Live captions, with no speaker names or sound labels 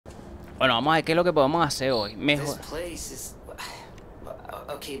Bueno, vamos a ver qué es lo que podemos hacer hoy. Mejor. This place is...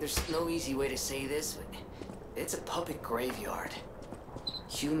 Okay, there's no easy way to say this, but it's a public graveyard.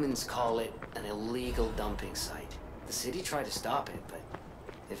 Humans call it an illegal dumping site. The city tried to stop it, but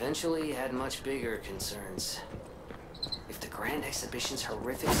eventually had much bigger concerns. If the Grand Exhibition's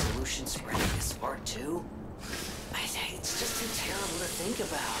horrific solution spread this far too, it's just too terrible to think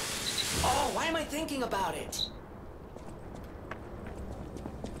about. Oh, why am I thinking about it?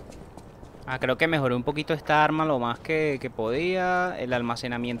 Creo que mejoré un poquito esta arma lo más que podía. El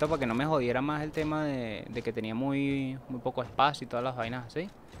almacenamiento para que no me jodiera más el tema de que tenía muy poco espacio y todas las vainas así.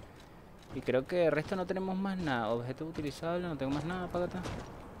 Y creo que el resto no tenemos más nada. Objetos utilizables, no tengo más nada para acá.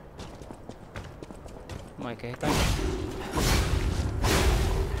 Vamos a ver qué es esta.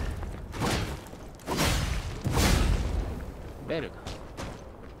 Verga.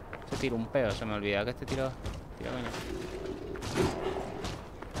 Se tiró un pedo, se me olvidaba que este tira coño.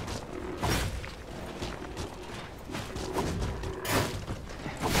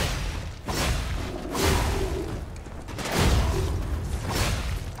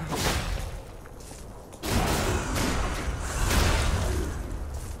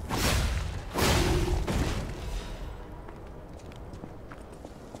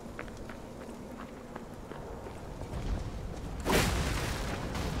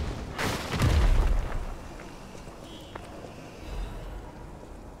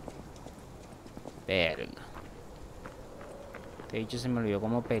 Verga. De hecho se me olvidó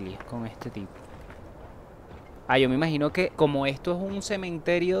cómo peleas con este tipo. Yo me imagino que como esto es un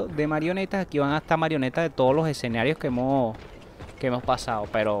cementerio de marionetas, aquí van a estar marionetas de todos los escenarios que hemos pasado,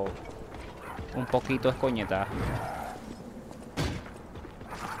 pero un poquito escoñetadas.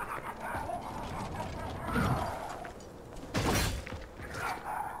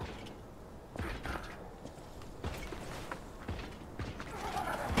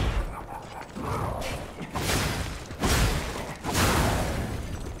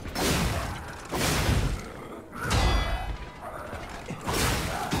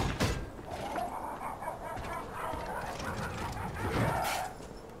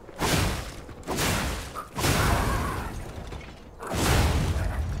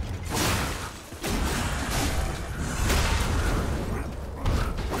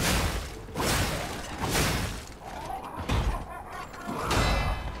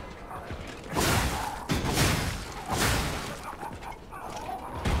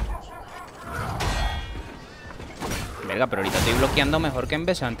 Verga, pero ahorita estoy bloqueando mejor que en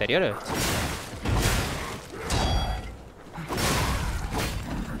veces anteriores.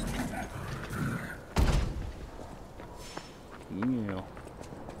 No.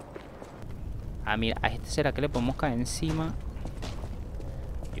 Mira, a este será que le podemos caer encima.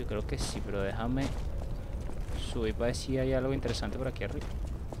 Yo creo que sí, pero déjame subir para ver si hay algo interesante por aquí arriba.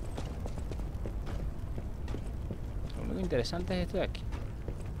 Lo único interesante es esto de aquí.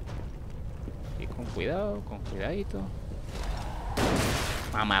 Y con cuidado, con cuidadito.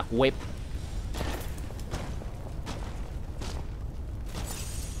 Mamá web.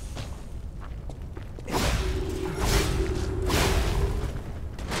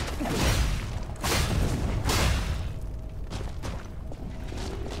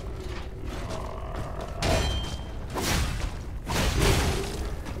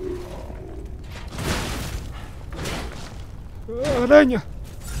 Araña.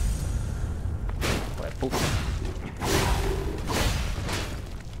 Joder, puta.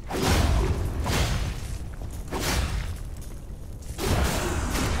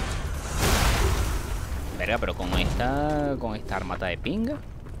 Verga, pero con esta armata de pinga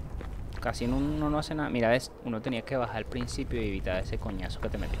casi uno no hace nada. Mira, ves, uno tenía que bajar al principio y evitar ese coñazo que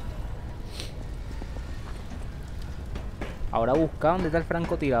te metiste. Ahora busca dónde está el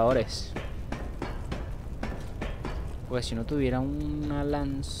francotiradores. Porque si no tuviera una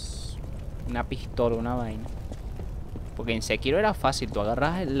una pistola, una vaina. Porque en Sekiro era fácil, tú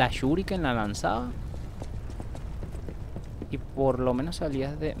agarras la shuriken, la lanzabas y por lo menos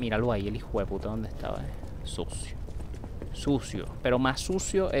salías de... Míralo ahí, el hijo de puta donde estaba. Sucio. Sucio. Pero más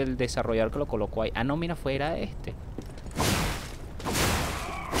sucio el desarrollador que lo colocó ahí. No, mira, fuera este.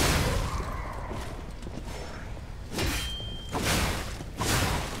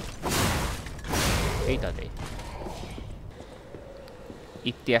 Quítate.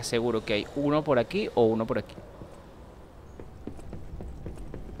 Y te aseguro que hay uno por aquí o uno por aquí.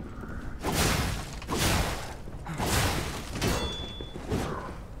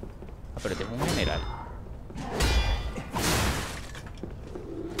 Pero tengo un general.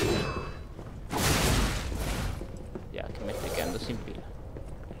 Ya que me estoy quedando sin pila.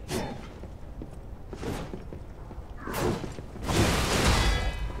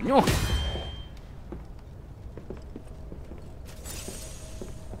 ¡No!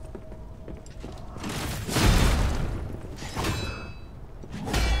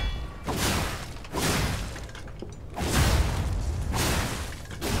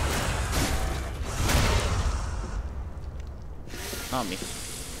 No, mi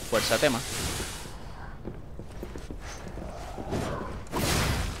fuerza tema.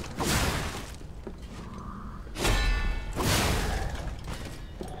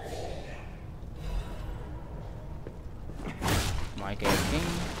 Michael King.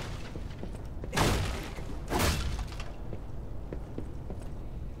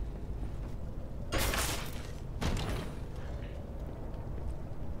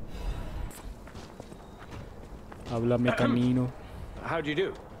 Háblame camino. How do you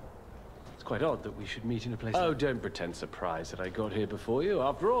do? It's quite odd that we should meet in a place. Oh, don't pretend surprised that I got here before you.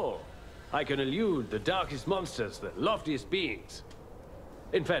 After all, I can elude the darkest monsters, the loftiest beings.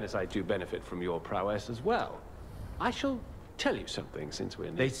 In fairness, I do benefit from your prowess as well. I shall tell you something since we're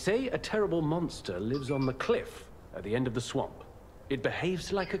near. They say a terrible monster lives on the cliff at the end of the swamp. It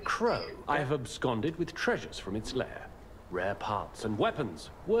behaves like a crow. I have absconded with treasures from its lair. Rare parts and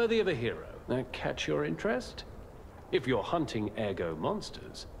weapons worthy of a hero. That catch your interest? If you're hunting ergo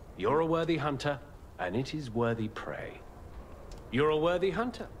monsters, you're a worthy hunter, and it is worthy prey. You're a worthy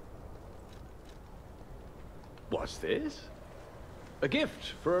hunter. What's this? A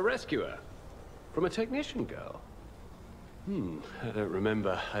gift for a rescuer. From a technician girl. I don't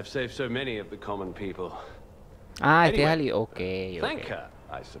remember. I've saved so many of the common people. Ah, Anyway, este es Ali. Ok, Thank ok. her,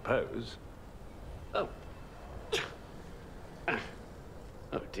 I suppose. Oh.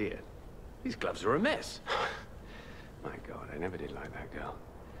 Oh dear. These gloves are a mess. My God, I never did like that girl.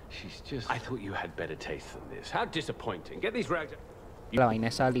 She's just... I thought you had better taste than this. How disappointing. Get these rags... La vaina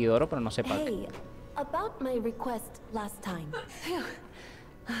es salidoro, pero no sé para qué. Hey, about my request last time.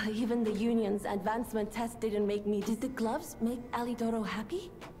 Even the union's advancement test didn't make me. Did the gloves make Alidoro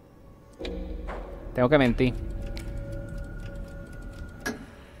happy? Tengo que mentir.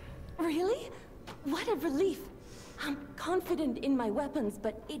 Really? What a relief. I'm confident in my weapons,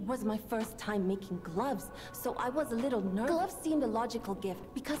 but it was my first time making gloves, so I was a little nervous. Gloves seemed a logical gift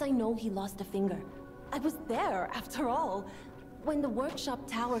because I know he lost a finger. I was there, after all. When the workshop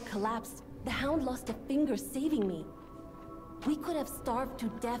tower collapsed, the Hound lost a finger saving me. We could have starved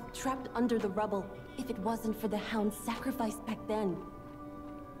to death trapped under the rubble if it wasn't for the Hound's sacrifice back then.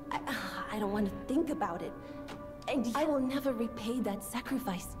 I don't want to think about it. And I will never repay that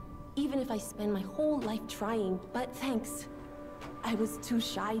sacrifice, even if I spend my whole life trying. But thanks. I was too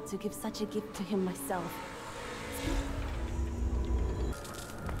shy to give such a gift to him myself.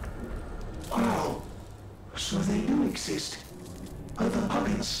 Wow. So they do exist. Other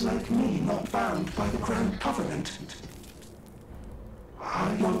puppets like me not bound by the Grand Covenant.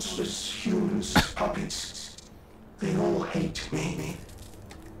 Monsters, humans, puppets. They all hate me.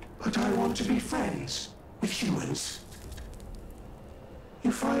 But I want to be friends with humans.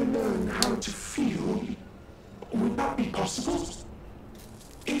 If I learn how to feel, would that be possible?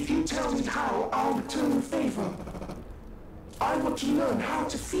 If you tell me how, I'll return favor. I want to learn how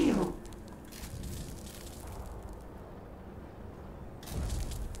to feel.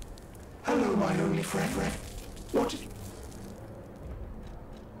 Hello, my only friend. What?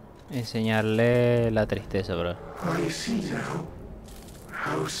 Enseñarle la tristeza, bro. I see now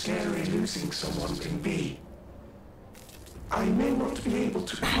how scary losing someone can be. I may not be able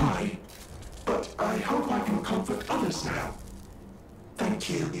to cry, but I hope I can comfort others now. Thank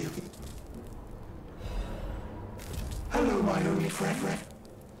you. Hello, my only friend.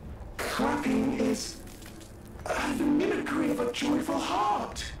 Clapping is the mimicry of a joyful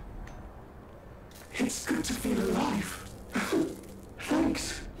heart. It's good to feel alive.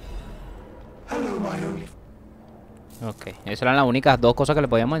 Thanks. Hello, my only. Ok, esas eran las únicas dos cosas que le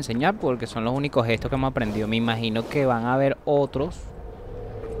podíamos enseñar porque son los únicos gestos que hemos aprendido. Me imagino que van a haber otros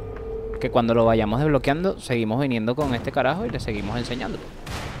que cuando lo vayamos desbloqueando seguimos viniendo con este carajo y le seguimos enseñando.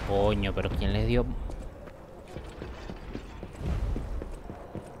 Coño, pero ¿quién les dio?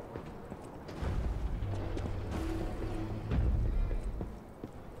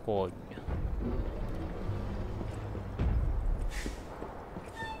 Coño.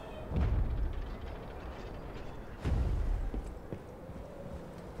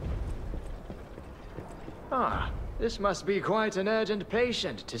 Ah, this must be quite an urgent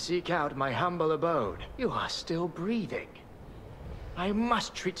patient to seek out my humble abode. You are still breathing. I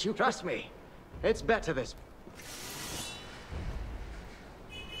must treat you. Trust me, it's better this.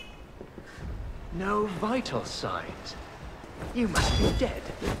 No vital signs. You must be dead.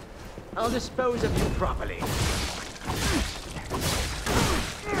 I'll dispose of you properly.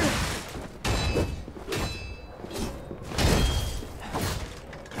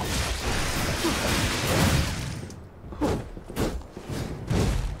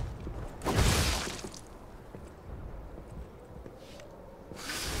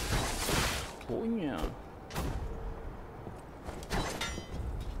 Puña.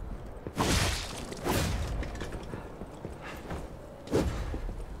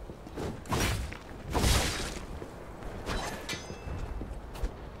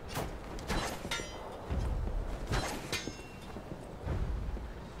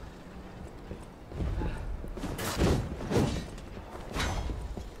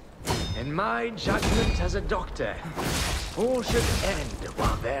 In my judgment as a doctor, all should end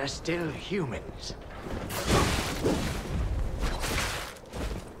while they're still humans.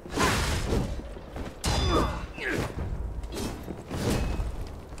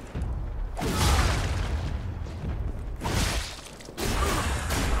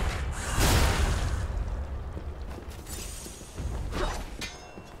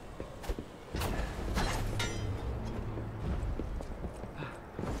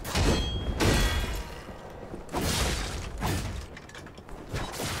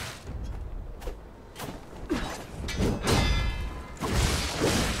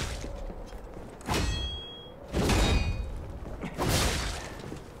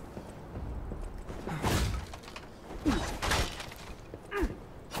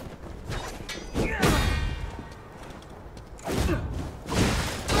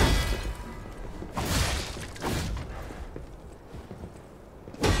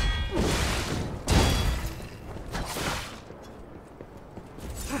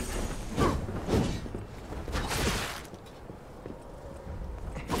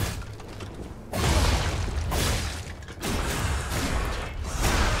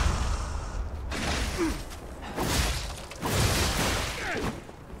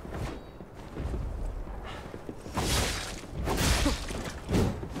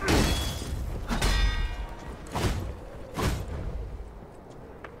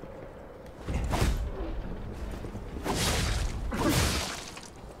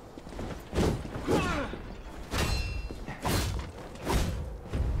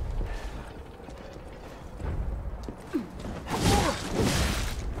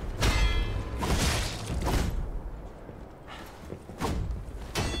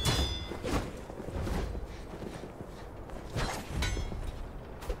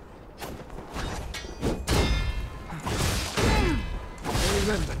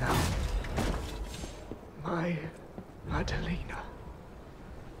 Remember now. My Adelina.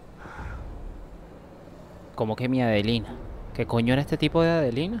 ¿Cómo que mi Adelina? ¿Qué coño era este tipo de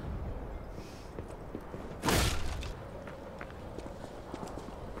Adelina?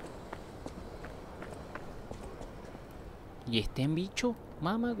 ¿Y este bicho?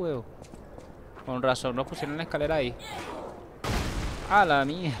 Mamá, huevo. Con razón nos pusieron la escalera ahí. ¡A la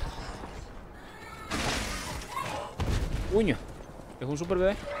mierda! ¡Uño! Es un super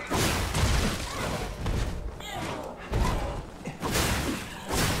bebé.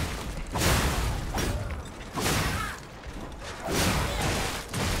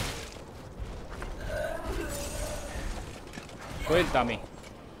 Suéltame.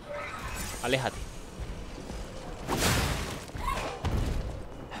 Aléjate.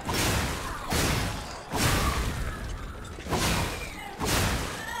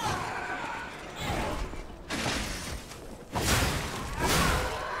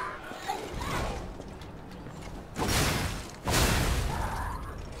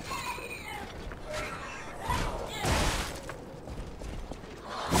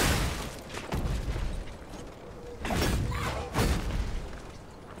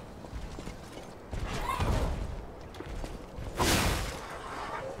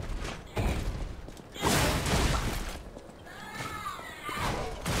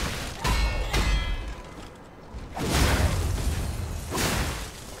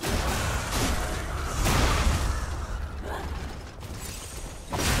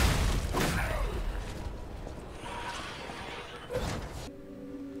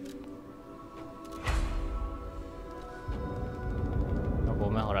 No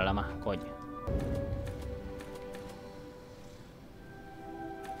puedo mejorarla más, coño.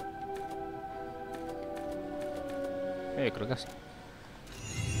 Creo que sí.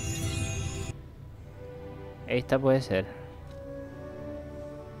 Esta puede ser.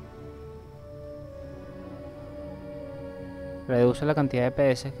 Reduce la cantidad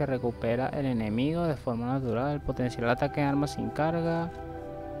de PS que recupera el enemigo de forma natural. Potenciar el ataque de armas sin carga.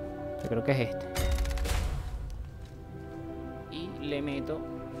 Yo creo que es este. Y le meto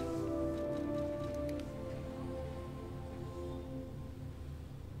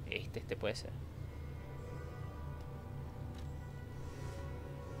este puede ser.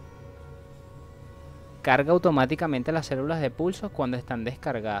 Carga automáticamente las células de pulso cuando están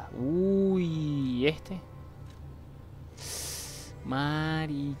descargadas. Uy, este.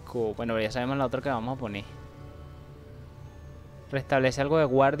 Marico. Bueno, ya sabemos la otra que vamos a poner. Restablece algo de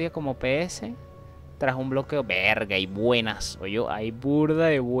guardia como PS. Tras un bloqueo. Verga, hay buenas. Oye, hay burda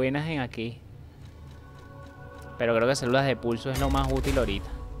de buenas en aquí. Pero creo que células de pulso es lo más útil ahorita.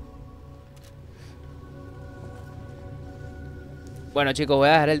 Bueno, chicos, voy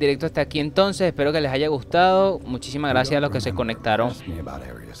a dejar el directo hasta aquí entonces. Espero que les haya gustado. Muchísimas gracias a los que se conectaron.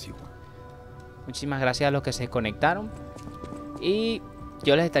 Muchísimas gracias a los que se conectaron. Y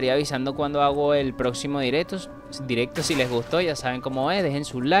yo les estaría avisando cuando hago el próximo directo. Si les gustó, ya saben cómo es. Dejen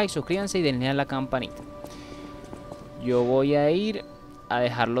su like, suscríbanse y denle a la campanita. Yo voy a ir a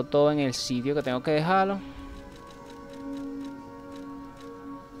dejarlo todo en el sitio que tengo que dejarlo.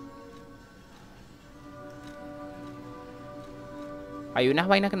 Hay unas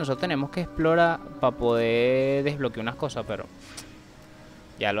vainas que nosotros tenemos que explorar para poder desbloquear unas cosas, pero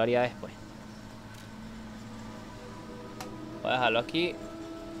ya lo haría después. Voy a dejarlo aquí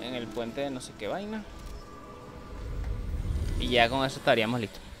en el puente de no sé qué vaina. Y ya con eso estaríamos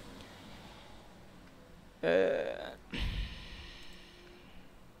listos. Creo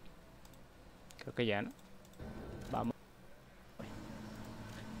que ya, ¿no? Vamos.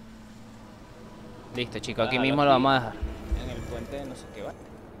 Listo, chicos, aquí mismo lo vamos a dejar. En el puente de no sé qué vaina.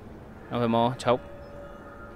 Nos vemos, chao.